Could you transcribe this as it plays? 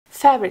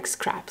fabric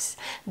scraps,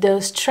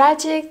 those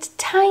tragic,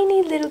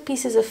 tiny little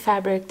pieces of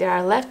fabric that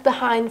are left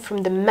behind from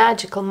the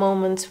magical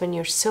moments when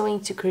you're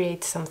sewing to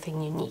create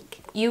something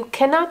unique. You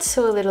cannot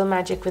sew a little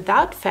magic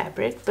without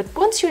fabric, but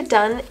once you're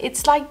done,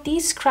 it's like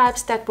these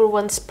scraps that were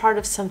once part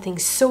of something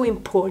so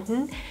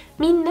important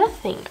mean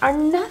nothing, are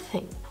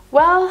nothing.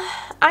 Well,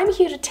 I'm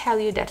here to tell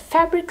you that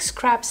fabric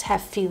scraps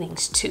have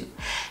feelings too.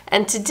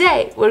 And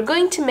today we're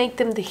going to make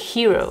them the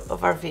hero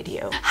of our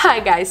video. Hi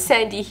guys,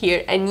 Sandy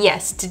here, and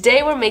yes,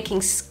 today we're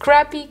making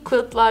scrappy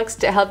quilt blocks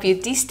to help you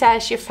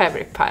destash your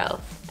fabric pile.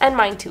 And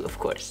mine too, of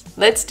course.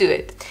 Let's do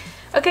it.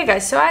 Okay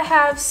guys, so I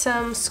have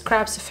some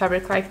scraps of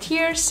fabric right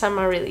here. Some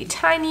are really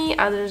tiny,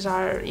 others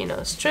are,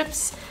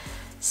 strips.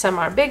 Some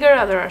are bigger,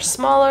 others are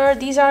smaller.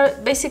 These are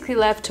basically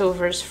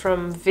leftovers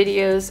from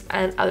videos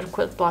and other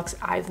quilt blocks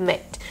I've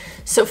made.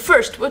 So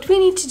first, what we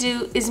need to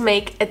do is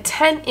make a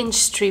 10-inch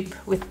strip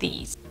with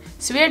these.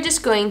 So we are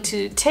just going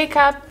to take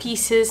up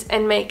pieces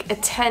and make a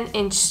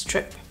 10-inch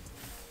strip.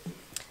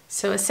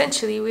 So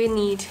essentially we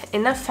need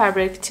enough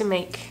fabric to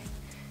make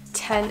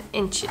 10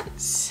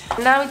 inches.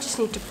 Now we just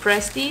need to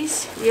press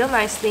these real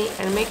nicely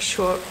and make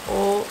sure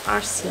all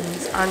our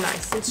seams are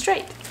nice and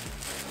straight.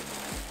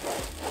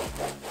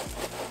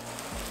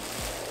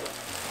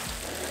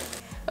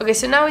 Okay,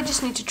 so now we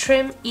just need to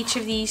trim each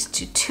of these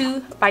to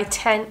 2 by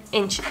 10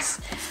 inches.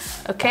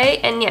 Okay,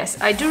 and yes,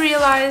 I do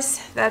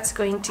realize that's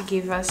going to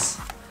give us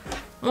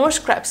more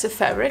scraps of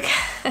fabric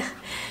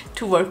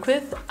to work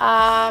with,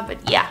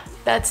 but yeah,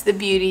 that's the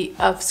beauty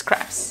of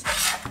scraps.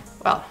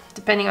 Well,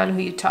 depending on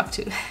who you talk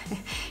to.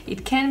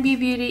 It can be a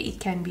beauty, it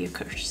can be a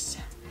curse.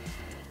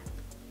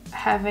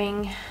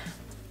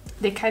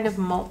 They kind of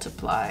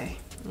multiply,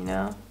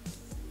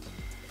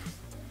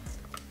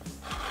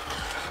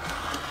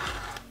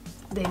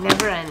 They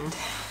never end.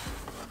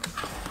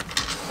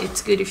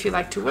 It's good if you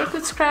like to work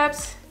with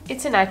scraps.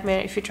 It's a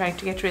nightmare if you're trying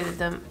to get rid of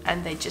them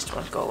and they just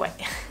won't go away.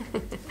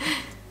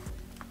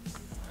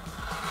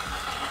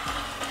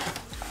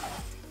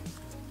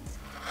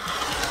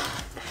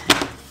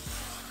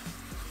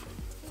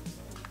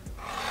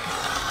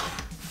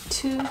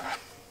 Two.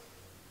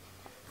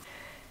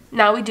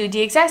 Now we do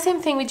the exact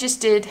same thing we just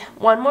did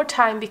one more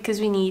time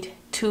because we need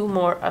 2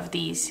 more of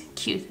these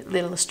cute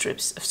little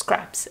strips of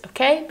scraps.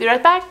 Okay, be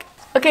right back.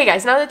 Okay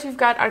guys, now that we've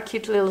got our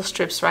cute little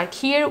strips right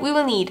here, we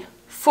will need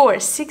 4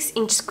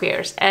 6-inch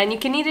squares, and you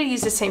can either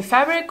use the same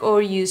fabric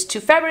or use 2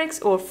 fabrics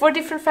or 4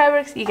 different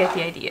fabrics. You get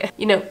the idea.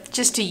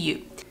 Just to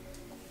you.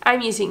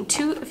 I'm using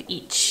 2 of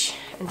each,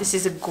 and this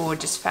is a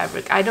gorgeous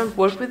fabric. I don't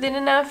work with it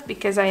enough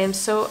because I am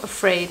so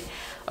afraid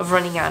of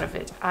running out of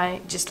it.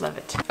 I just love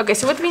it. Okay,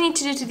 so what we need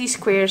to do to these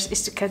squares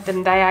is to cut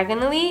them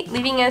diagonally,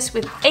 leaving us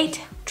with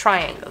 8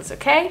 triangles,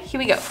 okay? Here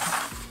we go.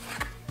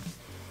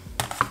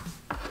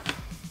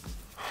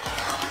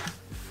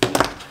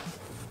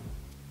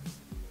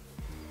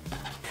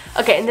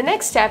 Okay, and the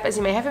next step, as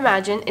you may have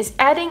imagined, is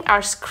adding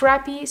our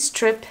scrappy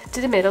strip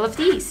to the middle of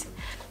these.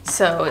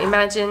 So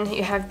imagine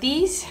you have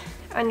these,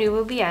 and we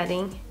will be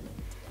adding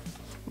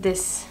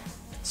this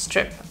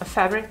strip of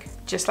fabric,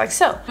 just like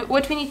so.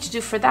 What we need to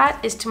do for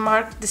that is to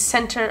mark the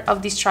center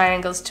of these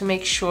triangles to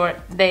make sure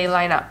they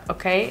line up,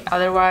 okay?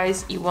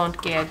 Otherwise, you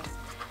won't get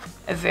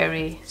a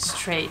very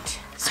straight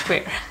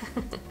square.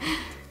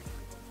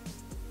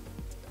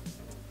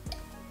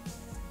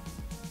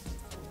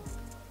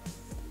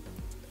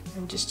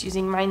 I'm just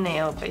using my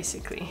nail,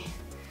 basically.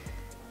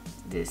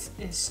 This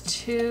is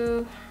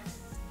 2,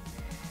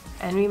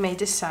 and we may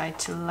decide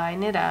to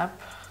line it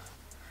up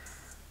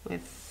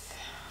with,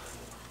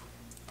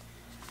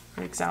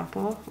 for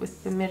example,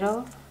 with the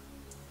middle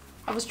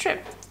of a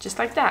strip, just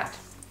like that.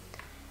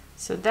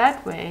 So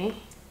that way,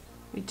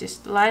 we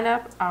just line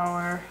up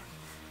our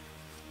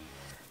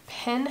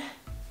pin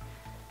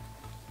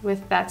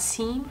with that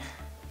seam,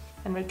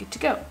 and we're good to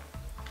go.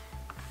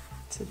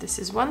 So this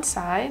is one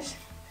side.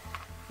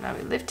 Now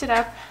we lift it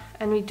up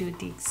and we do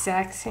the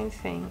exact same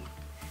thing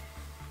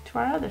to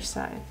our other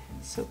side.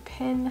 So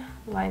pin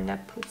lined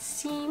up with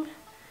seam.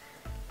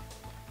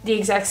 The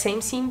exact same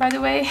seam, by the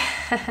way.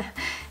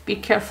 Be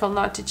careful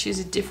not to choose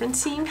a different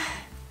seam.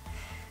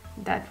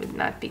 That would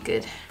not be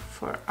good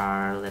for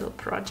our little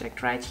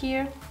project right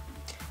here.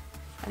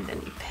 And then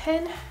we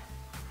pin.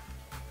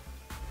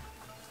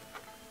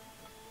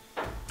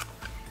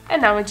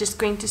 And now we're just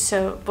going to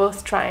sew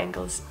both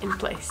triangles in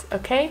place,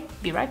 okay?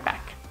 Be right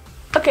back.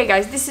 Okay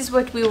guys, this is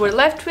what we were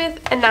left with,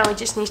 and now we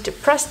just need to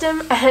press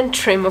them and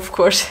trim, of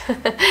course,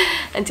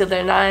 until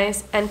they're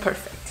nice and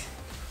perfect.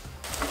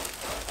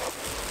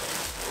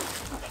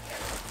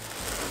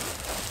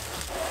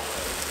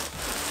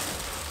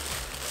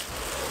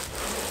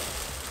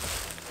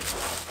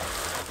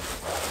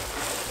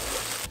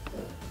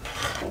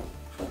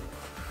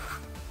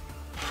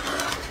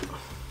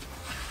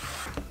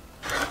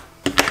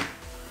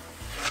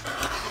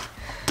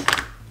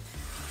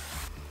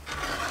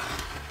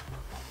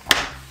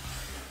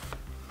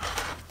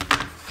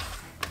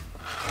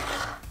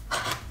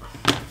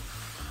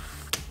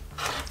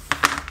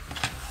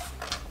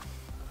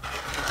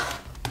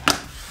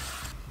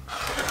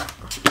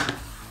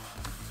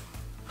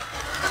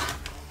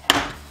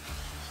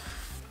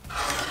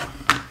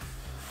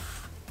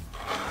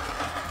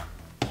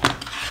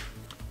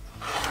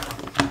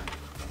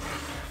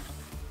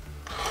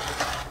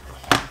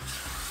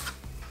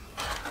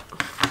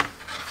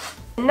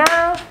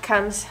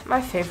 comes my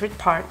favorite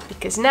part,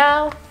 because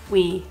now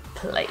we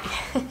play.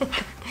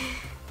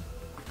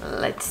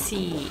 Let's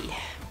see.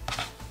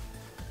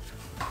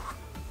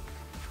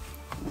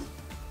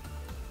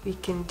 We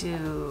can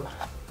do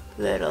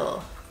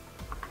little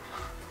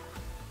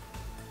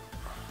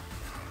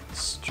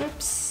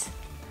strips.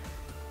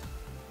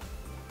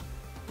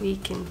 We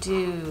can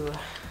do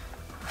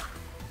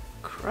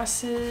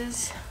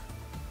crosses.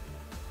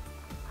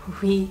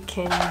 We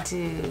can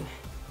do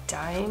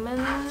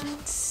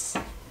diamonds.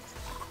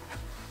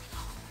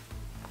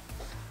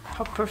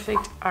 How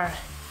perfect are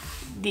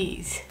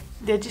these?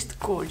 They're just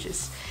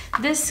gorgeous.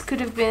 This could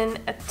have been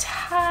a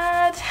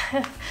tad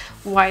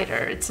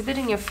whiter. It's a bit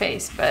in your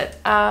face,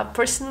 but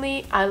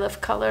personally, I love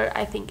color.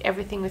 I think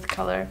everything with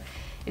color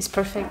is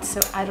perfect,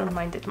 so I don't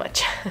mind it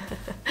much.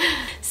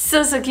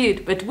 So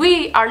cute, but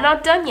we are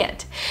not done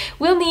yet.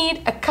 We'll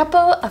need a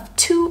couple of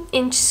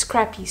 2-inch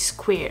scrappy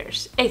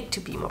squares, 8 to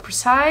be more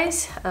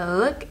precise.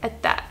 Look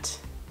at that.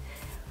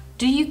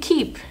 Do you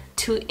keep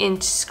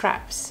 2-inch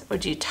scraps or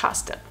do you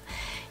toss them?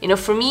 You know,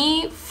 for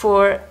me,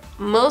 for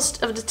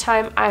most of the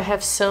time I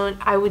have sewn,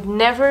 I would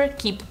never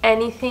keep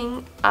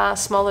anything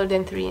smaller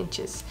than 3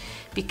 inches,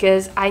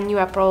 because I knew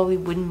I probably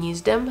wouldn't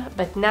use them,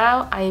 but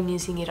now I am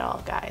using it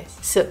all, guys.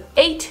 So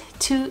 8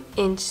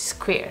 2-inch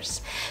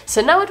squares.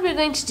 So now what we're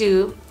going to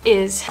do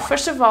is,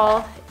 first of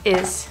all,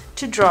 is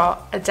to draw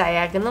a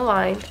diagonal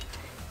line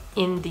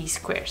in these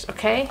squares,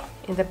 okay?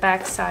 In the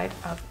back side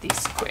of these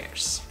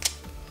squares.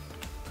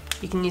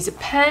 You can use a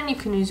pen, you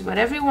can use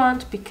whatever you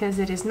want, because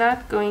it is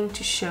not going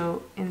to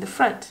show in the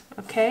front,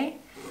 okay?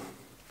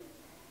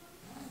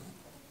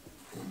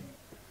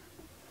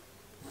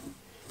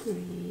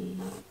 3,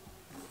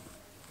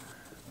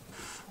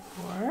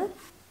 4,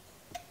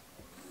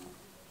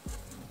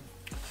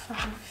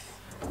 5,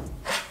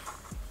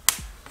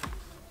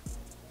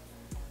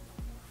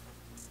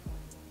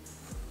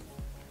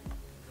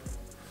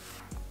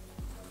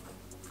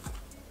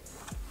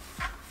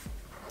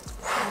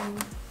 7,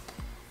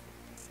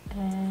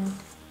 and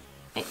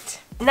 8.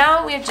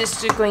 Now we're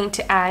just going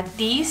to add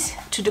these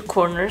to the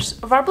corners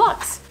of our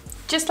blocks,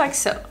 just like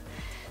so.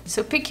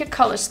 So pick your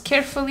colors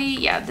carefully.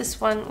 Yeah,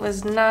 this one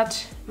was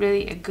not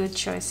really a good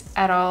choice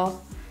at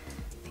all.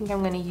 I think I'm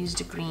going to use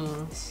the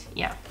greens.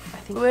 Yeah, I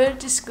think we're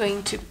just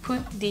going to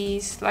put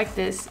these like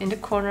this in the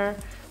corner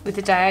with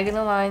the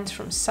diagonal lines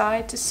from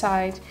side to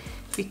side,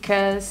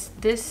 because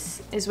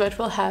this is what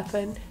will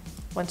happen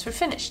once we're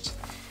finished.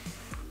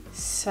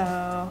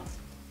 So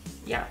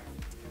yeah,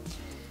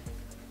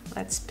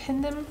 let's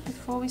pin them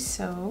before we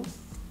sew,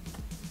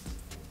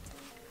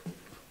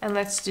 and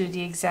let's do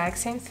the exact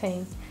same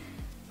thing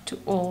to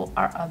all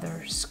our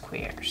other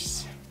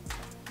squares.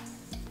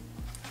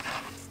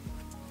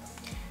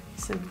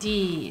 So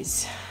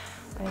these,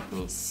 let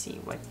me see,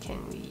 what can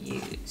we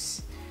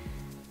use?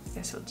 I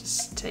guess we'll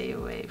just stay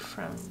away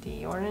from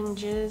the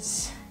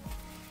oranges.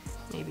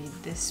 Maybe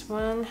this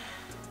one,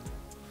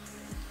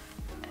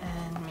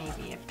 and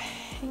maybe a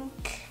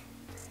pink.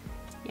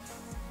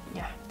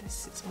 Yeah,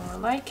 this is more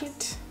like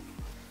it.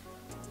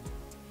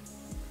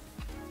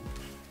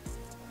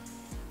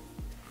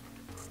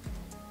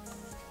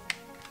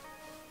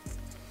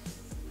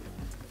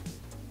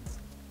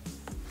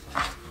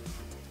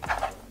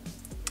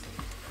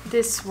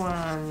 This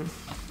one,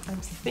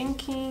 I'm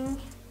thinking,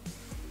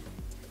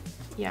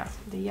 yeah,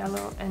 the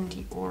yellow and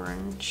the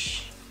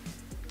orange.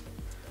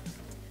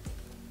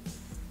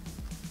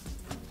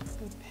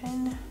 We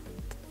pin,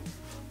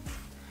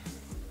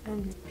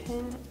 and we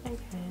pin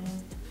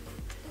again.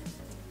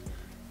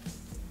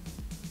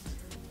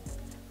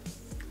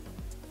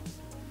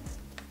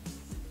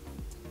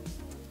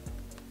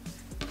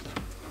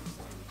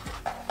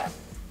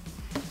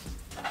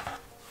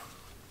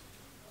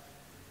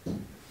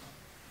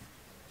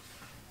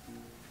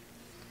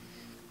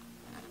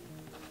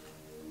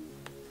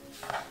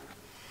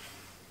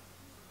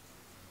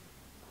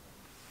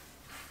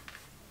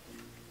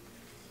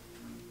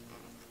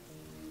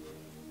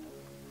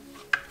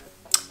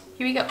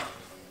 Here we go.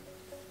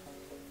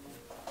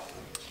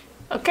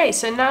 Okay,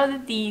 so now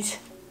that these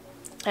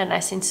are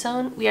nice and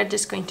sewn, we are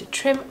just going to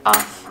trim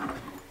off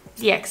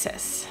the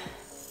excess.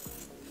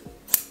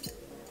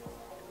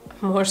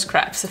 More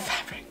scraps of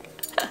fabric.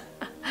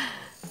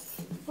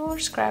 More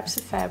scraps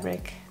of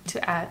fabric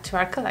to add to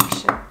our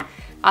collection.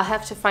 I'll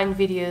have to find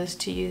videos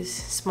to use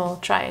small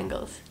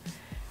triangles.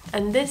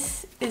 And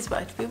this is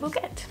what we will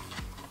get.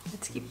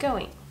 Let's keep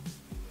going.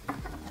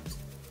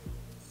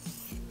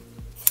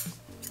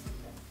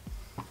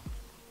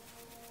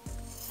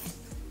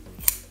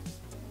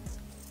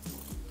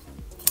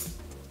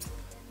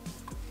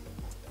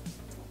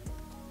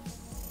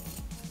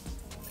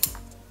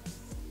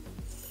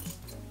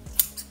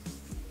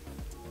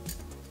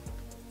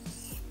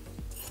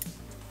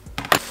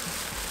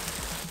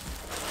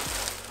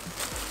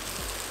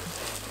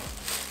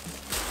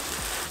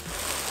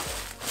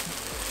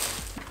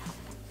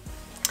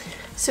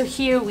 So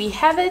here we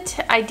have it.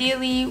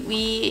 Ideally,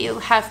 we'll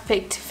have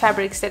picked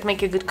fabrics that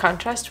make a good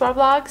contrast to our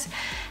blogs.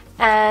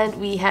 and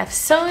we have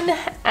sewn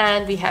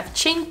and we have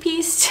chain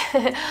pieced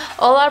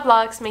all our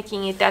blocks,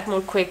 making it that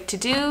more quick to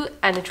do,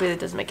 and it really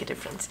does make a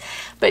difference.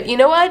 But you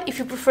know what? If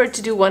you prefer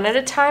to do one at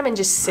a time and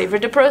just savor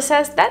the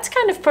process, that's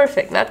kind of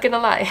perfect, not gonna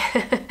lie.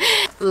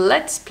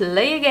 Let's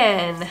play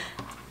again.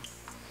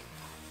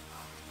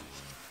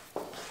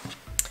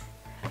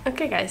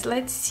 Okay guys,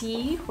 let's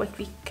see what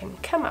we can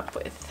come up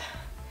with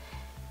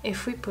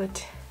if we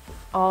put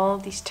all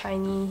these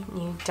tiny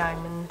new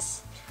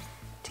diamonds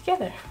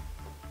together.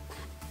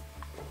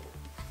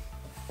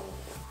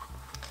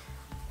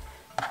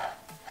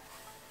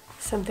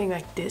 Something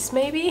like this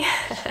maybe?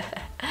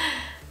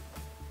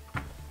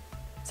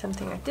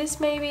 Something like this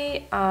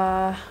maybe.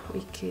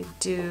 We could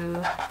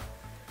do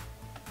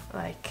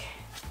like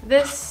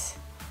this.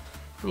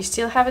 And you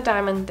still have a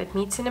diamond that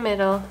meets in the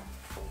middle.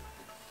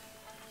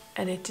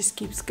 And it just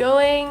keeps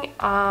going.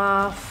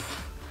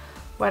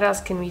 What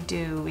else can we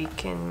do? We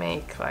can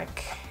make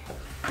like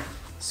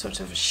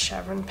sort of a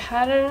chevron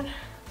pattern,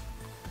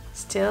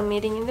 still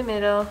meeting in the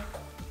middle.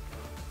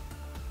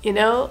 You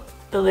know,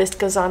 the list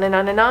goes on and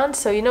on and on,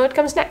 so you know what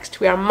comes next.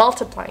 We are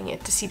multiplying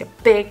it to see the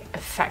big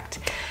effect.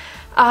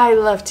 I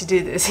love to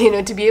do this, you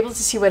know, to be able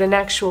to see what an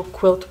actual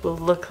quilt will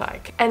look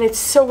like. And it's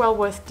so well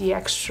worth the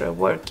extra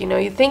work, you know.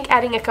 You think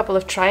adding a couple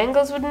of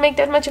triangles wouldn't make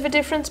that much of a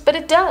difference, but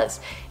it does.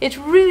 It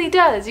really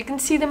does. You can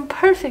see them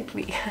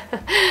perfectly.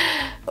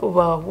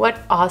 Whoa, what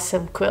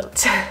awesome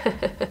quilt.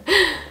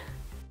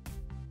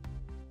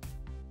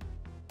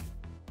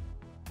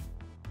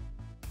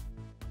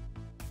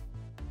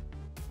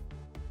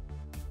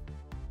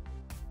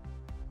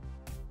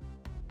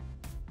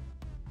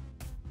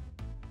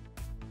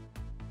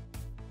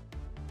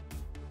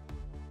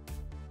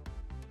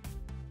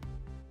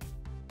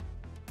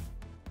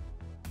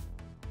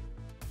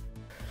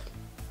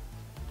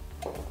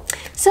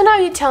 So now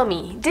you tell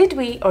me, did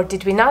we or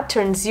did we not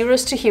turn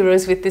zeros to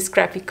heroes with the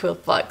Scrappy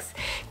Quilt vlogs?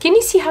 Can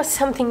you see how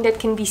something that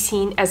can be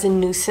seen as a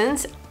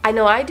nuisance? I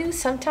know I do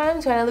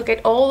sometimes when I look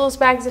at all those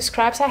bags of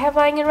scraps I have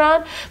lying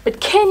around,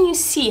 but can you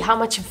see how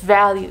much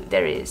value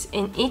there is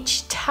in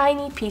each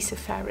tiny piece of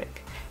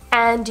fabric?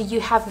 And do you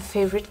have a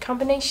favorite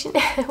combination?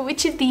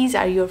 Which of these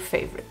are your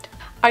favorite?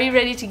 Are you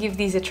ready to give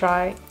these a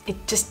try?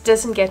 It just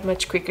doesn't get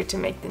much quicker to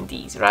make than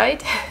these,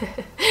 right?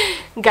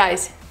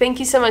 Guys, thank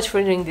you so much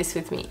for doing this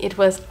with me. It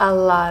was a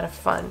lot of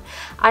fun.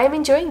 I am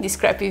enjoying these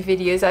scrappy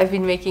videos I've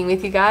been making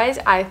with you guys.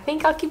 I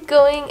think I'll keep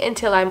going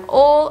until I'm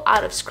all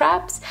out of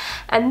scraps,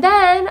 and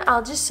then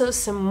I'll just sew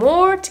some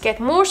more to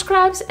get more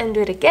scraps and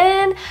do it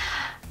again.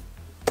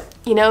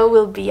 You know,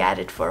 we'll be at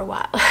it for a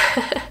while.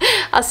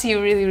 I'll see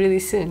you really, really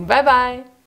soon. Bye bye.